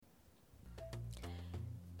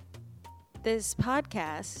This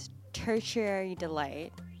podcast, Tertiary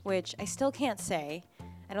Delight, which I still can't say.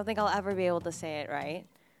 I don't think I'll ever be able to say it right.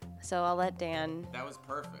 So I'll let Dan. That was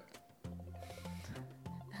perfect.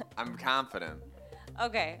 I'm confident.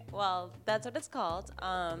 Okay, well, that's what it's called.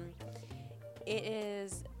 It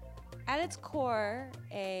is, at its core,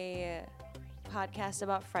 a podcast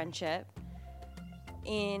about friendship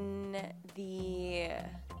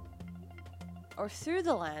through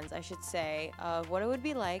the lens, I should say, of what it would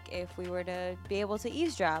be like if we were to be able to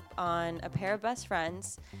eavesdrop on a pair of best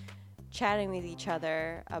friends chatting with each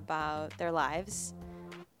other about their lives.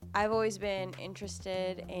 I've always been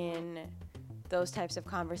interested in those types of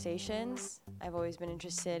conversations. I've always been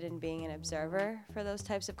interested in being an observer for those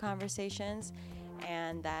types of conversations,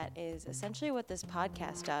 and that is essentially what this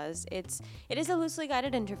podcast does. It is a loosely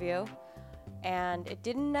guided interview, and it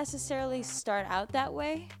didn't necessarily start out that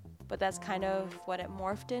way, but that's kind of what it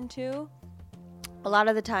morphed into. A lot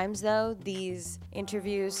of the times, though, these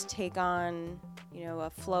interviews take on, a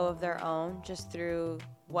flow of their own just through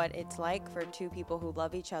what it's like for two people who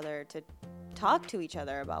love each other to talk to each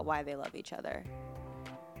other about why they love each other.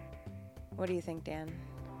 What do you think, Dan?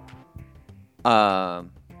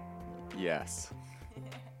 Yes.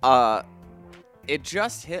 It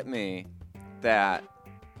just hit me that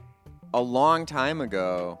a long time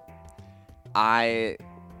ago, I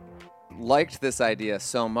liked this idea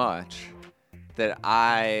so much that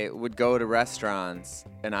I would go to restaurants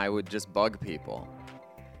and I would just bug people.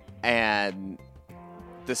 And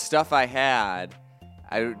the stuff I had,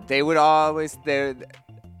 they would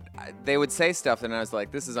say stuff and I was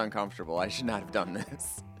like, this is uncomfortable. I should not have done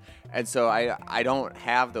this. And so I don't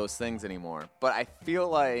have those things anymore. But I feel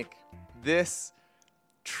like this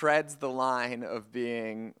treads the line of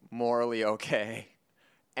being morally okay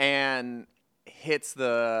and hits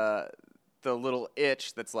the little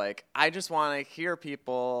itch that's like, I just want to hear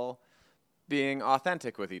people being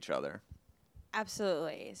authentic with each other.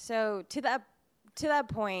 Absolutely. So to that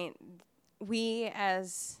point, we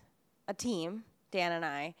as a team, Dan and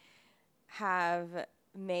I, have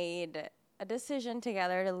made a decision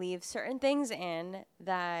together to leave certain things in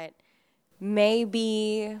that may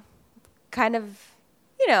be kind of,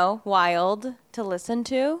 wild to listen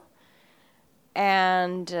to.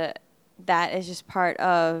 And that is just part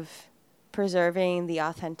of preserving the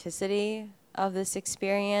authenticity of this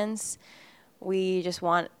experience. We just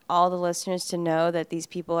want all the listeners to know that these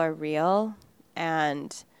people are real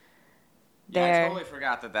and they're... Yeah, I totally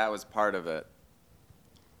forgot that was part of it.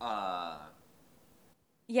 Yeah.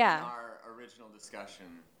 In our original discussion.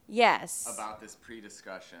 Yes. About this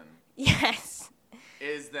pre-discussion. Yes.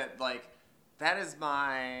 Is that, that is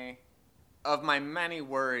of my many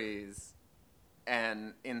worries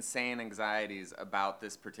and insane anxieties about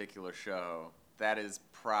this particular show, that is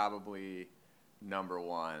probably number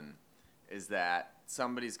one, is that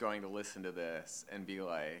somebody's going to listen to this and be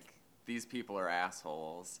like, these people are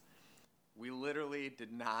assholes. We literally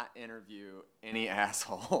did not interview any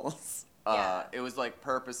assholes. Yeah. It was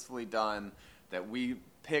purposefully done that we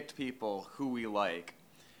picked people who we like.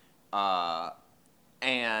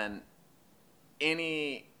 And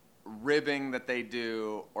any ribbing that they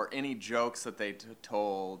do or any jokes that they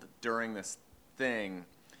told during this thing,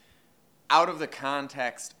 out of the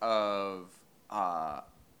context of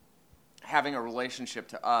having a relationship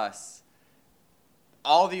to us,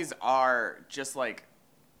 all these are just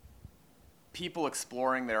people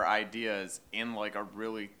exploring their ideas in a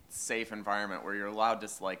really safe environment where you're allowed to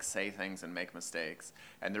say things and make mistakes,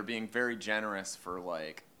 and they're being very generous for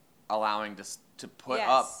allowing to put Yes.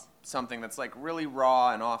 up something that's really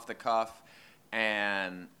raw and off the cuff.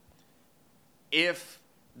 And if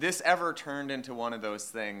this ever turned into one of those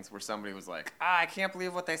things where somebody was like, I can't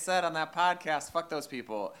believe what they said on that podcast, fuck those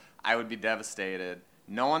people, I would be devastated.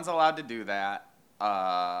 No one's allowed to do that.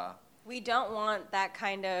 We don't want that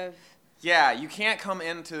kind of... Yeah, you can't come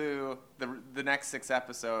into the next 6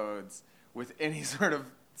 episodes with any sort of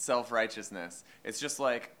self-righteousness. It's just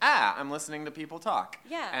I'm listening to people talk.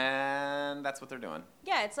 Yeah. And that's what they're doing.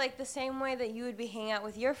 Yeah, it's the same way that you would be hanging out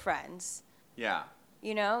with your friends. Yeah.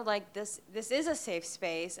 This is a safe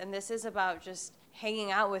space, and this is about just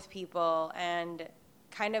hanging out with people and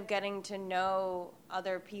kind of getting to know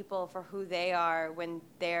other people for who they are when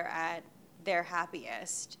they're at their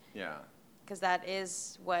happiest. Yeah. Because that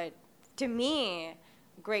is what, to me,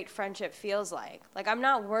 great friendship feels like. I'm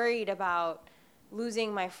not worried about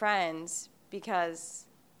losing my friends because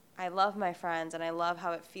I love my friends and I love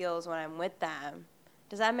how it feels when I'm with them.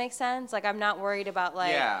 Does that make sense? I'm not worried about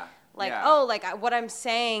Yeah. What I'm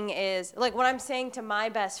saying is what I'm saying to my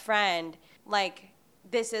best friend,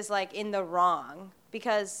 this is in the wrong,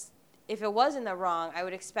 because if it was in the wrong, I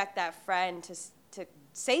would expect that friend to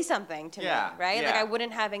say something to me, right? Like I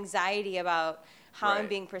wouldn't have anxiety about how I'm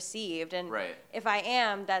being perceived, and if I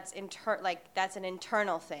am, that's that's an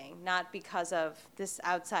internal thing, not because of this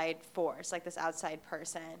outside force, like this outside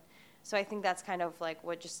person. So I think that's kind of like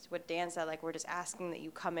what Dan said, like we're just asking that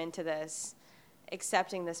you come into this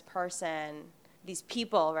accepting this person, these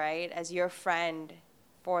people, right, as your friend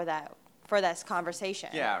for this conversation.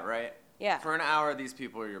 Yeah, right. Yeah. For an hour, these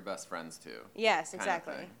people are your best friends too. Yes,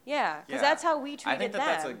 exactly. Yeah, because that's how we treated them. I think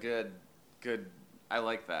that's a good. I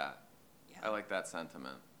like that. Yeah. I like that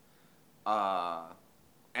sentiment.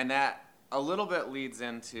 And that a little bit leads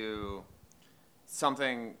into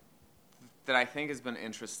something that I think has been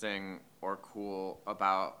interesting or cool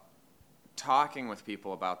about talking with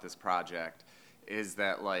people about this project is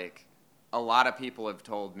that, like, a lot of people have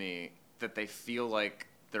told me that they feel like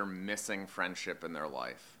they're missing friendship in their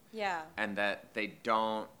life. Yeah. And that they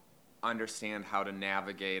don't understand how to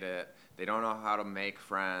navigate it. They don't know how to make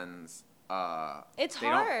friends. It's they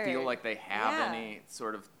hard. They don't feel like they have any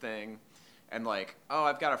sort of thing. And like, oh,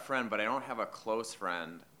 I've got a friend, but I don't have a close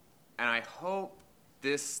friend. And I hope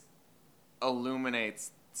this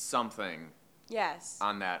illuminates something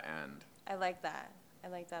on that end. I like that. I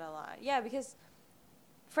like that a lot. Yeah, because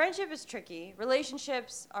friendship is tricky.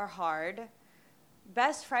 Relationships are hard.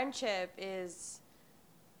 Best friendship it's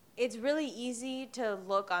really easy to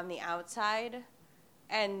look on the outside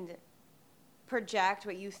and project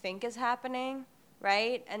what you think is happening,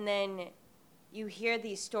 right? And then you hear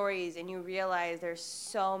these stories and you realize there's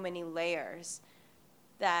so many layers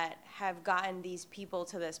that have gotten these people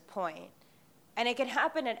to this point. And it can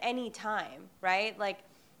happen at any time, right? Like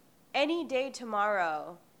any day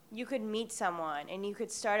tomorrow, you could meet someone and you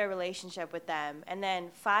could start a relationship with them. And then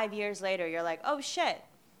 5 years later, you're like, oh shit,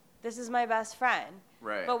 this is my best friend.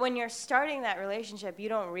 Right. But when you're starting that relationship, you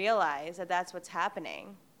don't realize that that's what's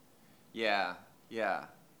happening. Yeah, yeah.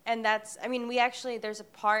 And there's a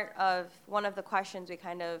part of one of the questions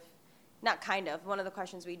one of the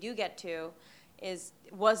questions we do get to is,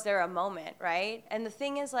 was there a moment, right? And the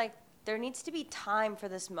thing is, like, there needs to be time for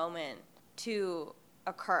this moment to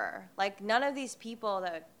occur. Like, none of these people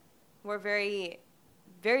that were very,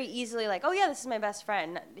 very easily like, oh yeah, this is my best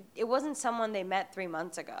friend. It wasn't someone they met 3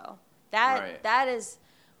 months ago. That is,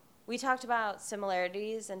 we talked about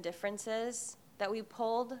similarities and differences that we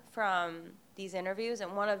pulled from these interviews,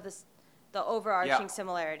 and one of the overarching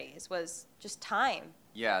similarities was just time.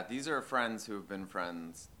 Yeah, these are friends who have been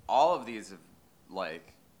friends. All of these have,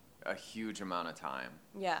 like, a huge amount of time.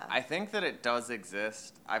 Yeah. I think that it does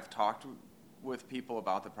exist. I've talked with people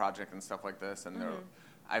about the project and stuff like this, and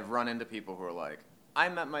I've run into people who are like, I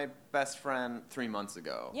met my best friend 3 months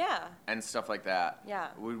ago. Yeah. And stuff like that. Yeah.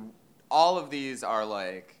 All of these are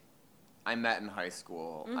like, I met in high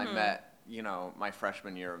school. I met, my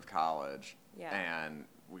freshman year of college. Yeah. And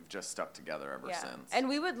we've just stuck together ever since. And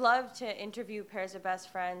we would love to interview pairs of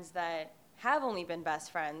best friends that have only been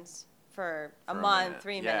best friends for a month,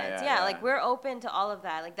 3 minutes. Yeah, like we're open to all of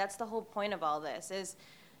that. Like that's the whole point of all this, is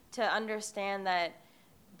to understand that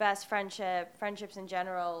friendships in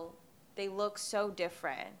general, they look so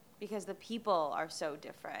different because the people are so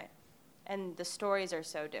different and the stories are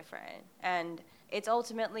so different. And it's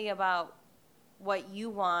ultimately about what you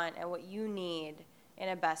want and what you need in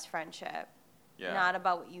a best friendship, not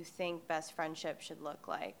about what you think best friendship should look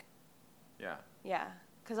like. Yeah. Yeah,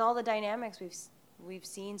 because all the dynamics we've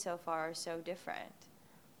seen so far are so different.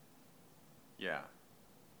 Yeah.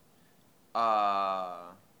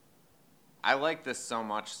 I like this so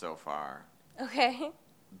much so far. Okay.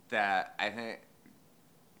 That I think,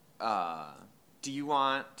 do you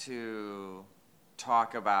want to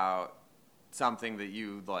talk about something that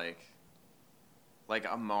you like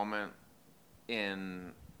a moment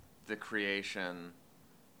in the creation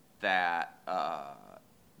that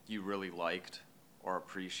you really liked or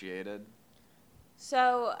appreciated?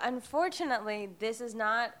 So, unfortunately, this is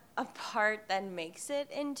not a part that makes it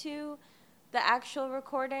into the actual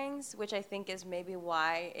recordings, which I think is maybe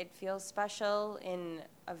why it feels special in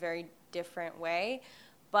a very different way.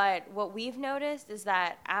 But what we've noticed is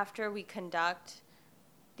that after we conduct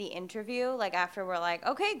the interview, like after we're like,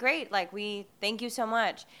 okay, great, like we thank you so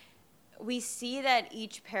much, we see that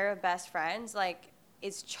each pair of best friends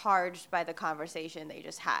is charged by the conversation they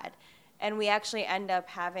just had. And we actually end up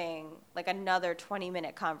having another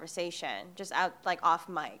 20-minute conversation just out off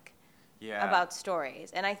mic about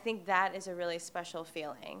stories. And I think that is a really special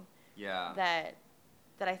feeling. Yeah. That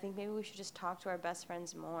I think maybe we should just talk to our best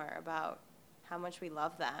friends more about how much we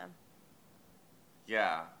love them.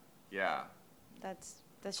 Yeah. Yeah. That's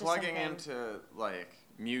just plugging something. into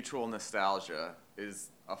mutual nostalgia is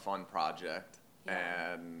a fun project,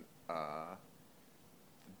 Yeah. and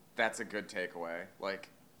that's a good takeaway. Like,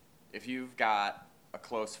 if you've got a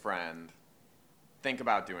close friend, think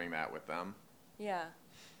about doing that with them. Yeah.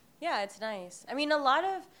 Yeah, it's nice. I mean,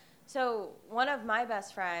 so one of my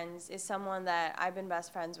best friends is someone that I've been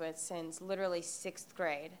best friends with since literally 6th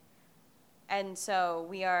grade. And so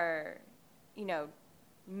we are,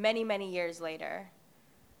 many, many years later.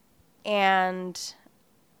 And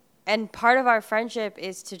part of our friendship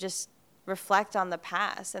is to just reflect on the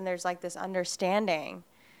past, and there's like this understanding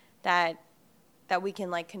that we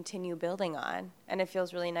can like continue building on, and it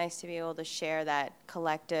feels really nice to be able to share that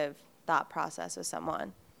collective thought process with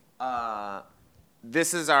someone.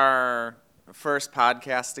 This is our first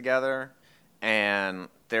podcast together, and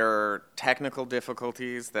there are technical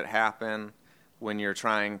difficulties that happen when you're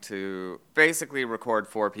trying to basically record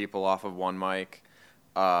 4 people off of one mic.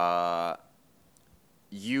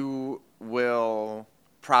 You will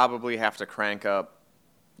probably have to crank up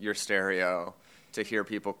your stereo to hear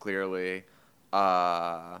people clearly.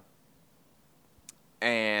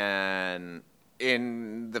 And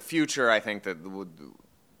in the future, I think that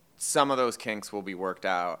some of those kinks will be worked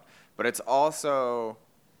out. But it's also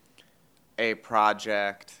a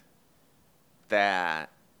project that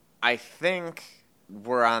I think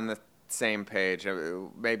we're on the same page.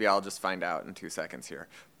 Maybe I'll just find out in 2 seconds here.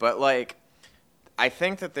 But, like, I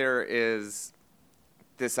think that there is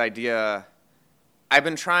this idea. I've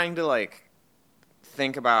been trying to, like,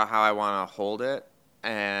 think about how I want to hold it,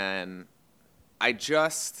 and I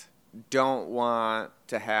just don't want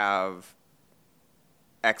to have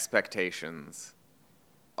expectations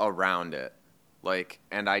around it. Like,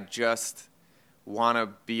 and I just want to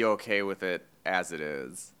be okay with it as it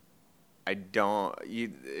is.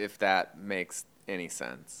 If that makes any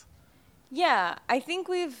sense. Yeah, I think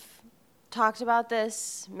we've talked about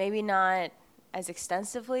this, maybe not as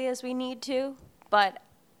extensively as we need to, but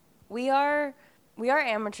we are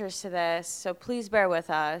amateurs to this, so please bear with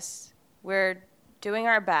us. We're doing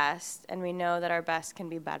our best, and we know that our best can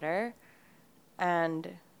be better,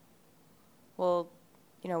 and we're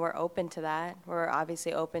open to that. We're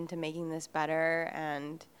obviously open to making this better,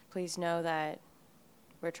 and please know that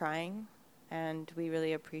we're trying, and we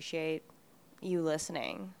really appreciate you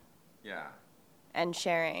listening. Yeah. And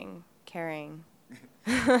sharing, caring.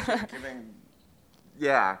 Give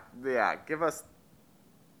us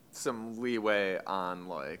some leeway on,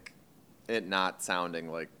 like, it not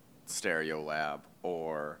sounding like Stereo Lab,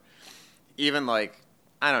 or even, like,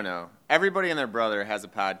 I don't know, everybody and their brother has a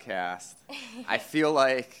podcast. I feel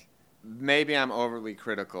like maybe I'm overly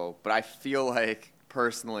critical, but I feel like,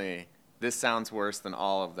 personally, this sounds worse than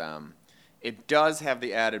all of them. It does have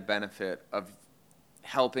the added benefit of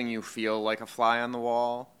helping you feel like a fly on the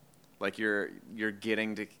wall, like you're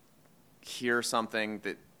getting to hear something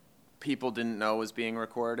that people didn't know was being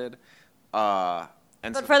recorded. But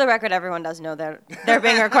for the record, everyone does know that they're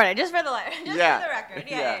being recorded. Just for the record.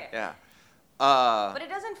 Yeah. But it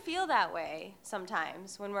doesn't feel that way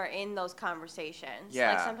sometimes when we're in those conversations.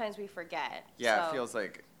 Yeah. Like, sometimes we forget. Yeah, it feels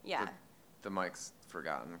like the mic's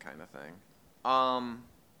forgotten kind of thing.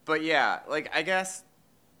 But yeah, like, I guess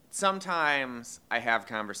sometimes I have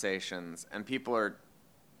conversations and people are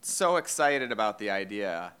so excited about the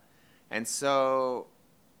idea, and so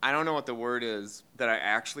I don't know what the word is that I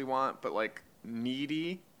actually want, but, like,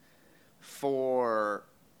 needy for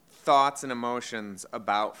thoughts and emotions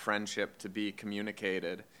about friendship to be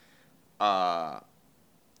communicated, that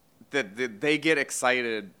they get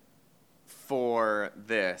excited for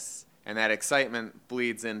this, and that excitement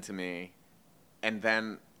bleeds into me, and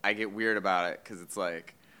then I get weird about it because it's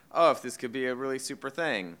like, oh, if this could be a really super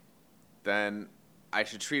thing, then I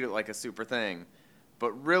should treat it like a super thing.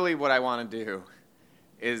 But really what I want to do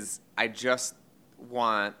is I just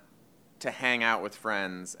want to hang out with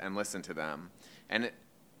friends and listen to them. And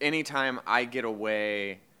anytime I get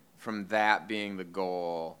away from that being the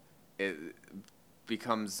goal, it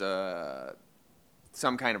becomes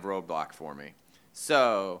some kind of roadblock for me.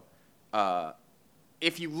 So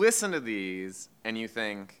if you listen to these and you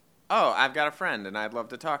think, oh, I've got a friend and I'd love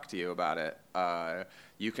to talk to you about it,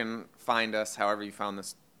 you can find us however you found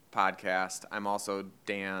this podcast. I'm also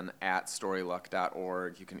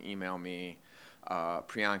dan@storyluck.org. You can email me.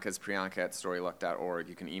 Priyanka's priyanka@storyluck.org.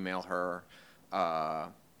 You can email her.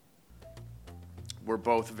 We're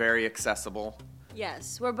both very accessible.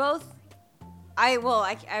 Yes, we're both.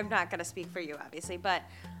 I'm not going to speak for you, obviously, but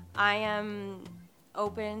I am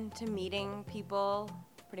open to meeting people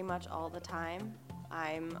pretty much all the time.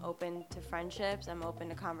 I'm open to friendships. I'm open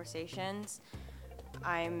to conversations.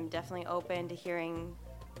 I'm definitely open to hearing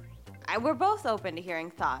we're both open to hearing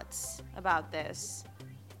thoughts about this.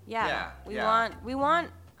 Yeah. We want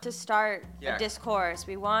to start a discourse.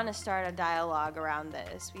 We want to start a dialogue around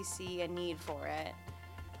this. We see a need for it.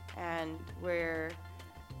 And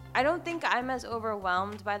I don't think I'm as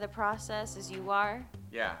overwhelmed by the process as you are.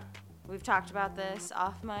 Yeah. We've talked about this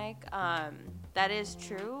off mic. That is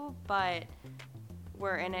true, but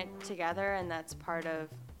we're in it together, and that's part of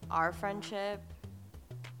our friendship.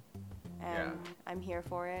 And I'm here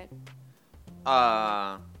for it.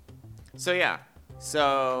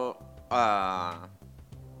 So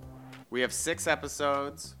we have 6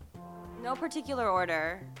 episodes. No particular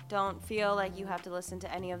order. Don't feel like you have to listen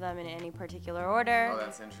to any of them in any particular order. Oh,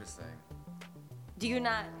 that's interesting. Do you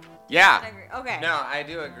not? Yeah. Agree? Okay. No, I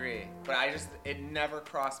do agree. But it never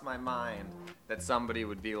crossed my mind that somebody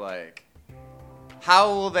would be like, how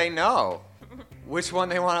will they know which one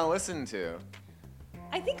they want to listen to?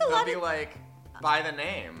 I think They'll be like, by the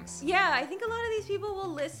names. Yeah, I think a lot of these people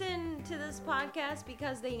will listen to this podcast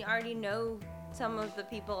because they already know some of the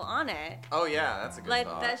people on it. Oh yeah, that's a good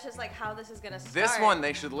thought. That's just like how this is gonna start. This one,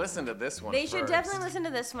 they should listen to this one They first. should definitely listen to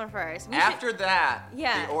this one first. After that,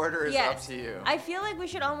 the order is up to you. I feel like we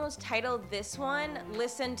should almost title this one,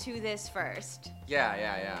 Listen to This First.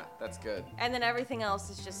 Yeah. That's good. And then everything else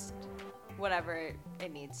is just whatever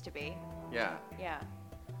it needs to be. Yeah. Yeah.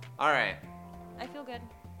 All right. I feel good.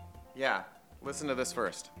 Yeah. Listen to this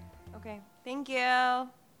first. Okay. Thank you.